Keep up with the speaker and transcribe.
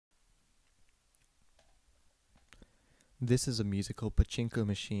This is a musical Pachinko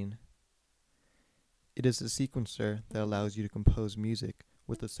machine. It is a sequencer that allows you to compose music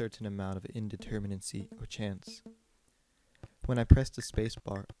with a certain amount of indeterminacy or chance. When I press the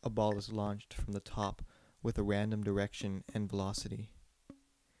spacebar, a ball is launched from the top with a random direction and velocity.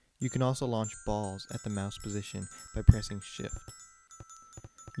 You can also launch balls at the mouse position by pressing Shift.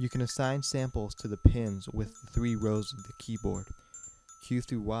 You can assign samples to the pins with the 3 rows of the keyboard: Q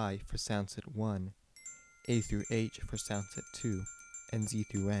through Y for sound set 1, A through H for sound set 2, and Z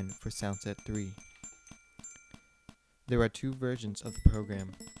through N for sound set 3. There are 2 versions of the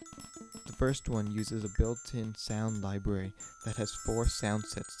program. The first one uses a built-in sound library that has 4 sound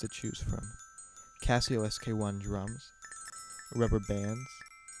sets to choose from: Casio Sk-1 drums, rubber bands,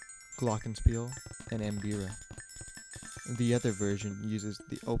 Glockenspiel, and Mbira. The other version uses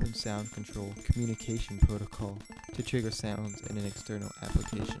the Open Sound Control communication protocol to trigger sounds in an external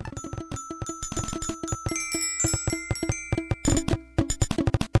application.